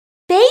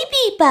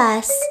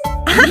BabyBus.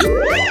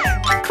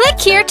 Click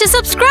here to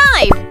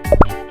subscribe.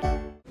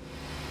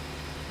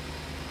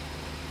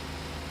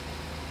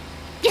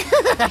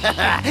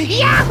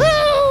 Yahoo!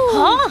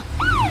 Huh?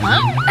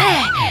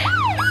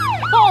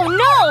 Oh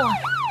no!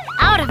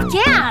 Out of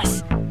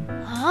gas!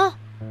 Huh?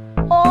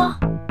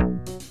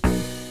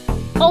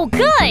 Oh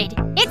good!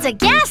 It's a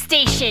gas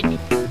station!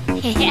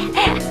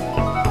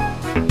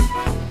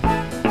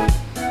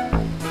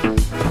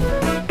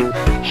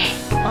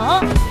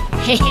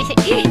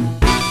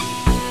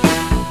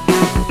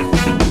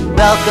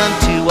 Welcome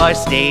to our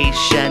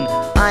station.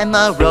 I'm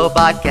a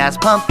robot gas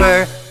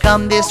pumper.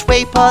 Come this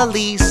way,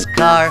 police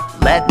car.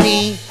 Let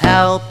me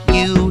help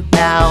you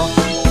now.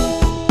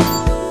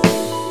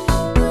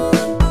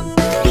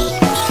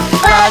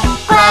 Glug,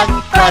 glug,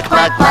 glug,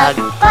 glug, glug,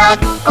 glug,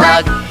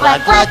 glug,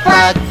 glug, glug,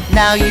 glug.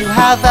 Now you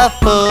have a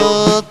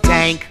full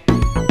tank.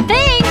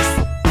 Thanks!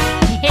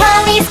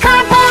 Police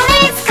car,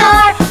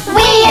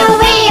 wee-oo,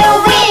 wee-oo,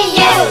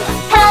 wee-oo.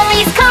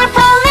 Police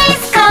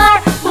car,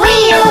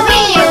 wee-oo,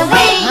 wee-oo,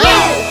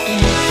 wee-oo.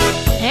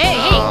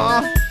 Hey!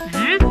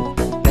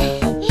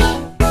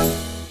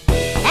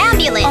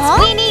 Ambulance,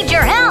 we need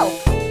your help!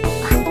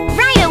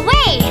 Right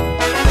away!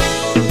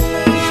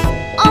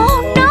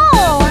 Oh no!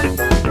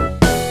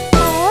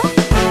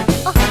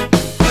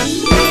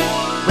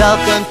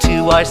 Welcome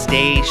to our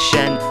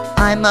station.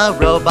 I'm a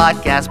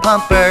robot gas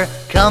pumper.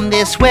 Come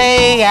this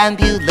way,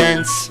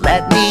 ambulance.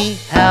 Let me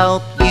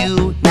help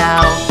you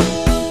now.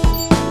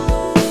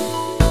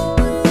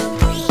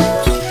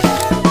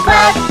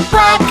 Glug,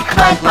 glug,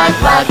 glug, glug,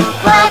 glug,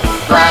 glug,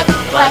 glug,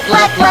 glug,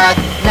 glug, glug.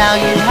 Now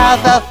you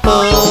have a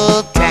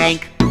full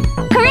tank.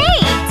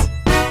 Great!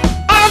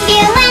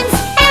 Ambulance,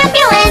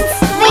 ambulance,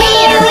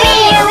 wee-oo,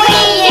 wee-oo,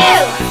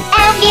 wee-oo.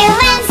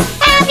 Ambulance,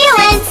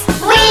 ambulance,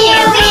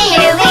 wee-oo,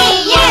 wee-oo,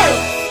 wee-oo.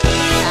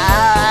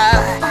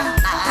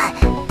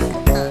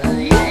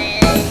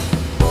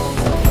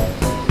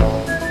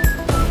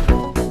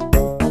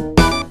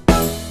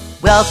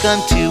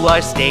 Welcome to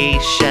our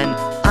station.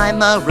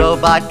 I'm a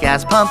robot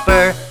gas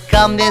pumper.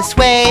 Come this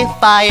way,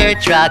 fire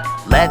truck.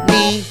 Let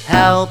me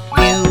help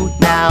you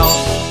now.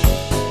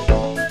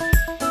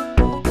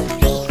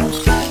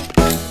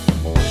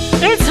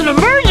 It's an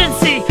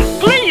emergency!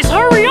 Please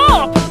hurry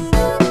up!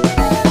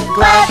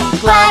 Glug,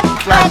 glug,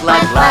 glug, glug,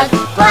 glug,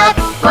 glug,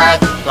 glug,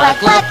 glug,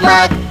 glug,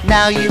 glug.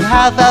 Now you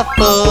have a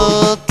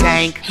full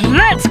tank.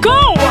 Let's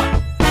go!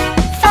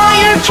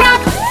 Fire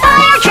truck,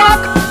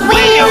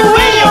 wee-oo,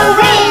 wee-oo,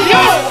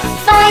 wee-oo.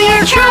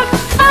 Fire truck,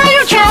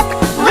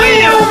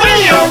 wee-oo,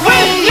 wee-oo,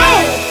 wee-oo.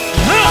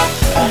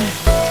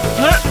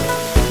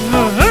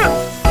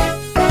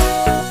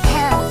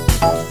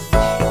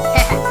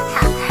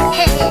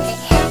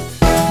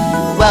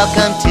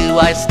 Welcome to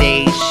our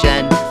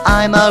station.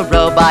 I'm a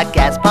robot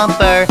gas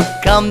pumper.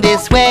 Come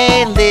this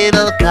way,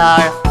 little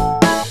car.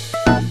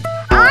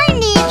 I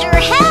need your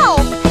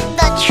help.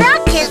 The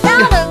truck is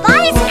out of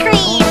ice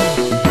cream.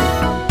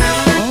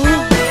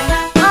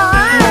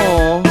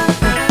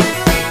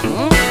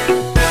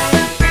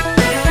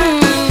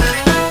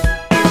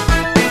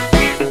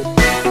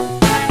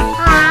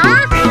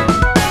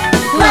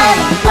 Glug,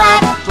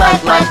 glug, glug,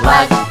 glug,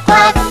 glug,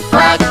 glug,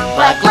 glug,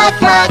 glug, glug,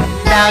 glug.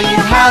 Now you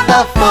have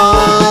a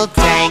full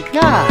tank.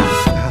 Ah.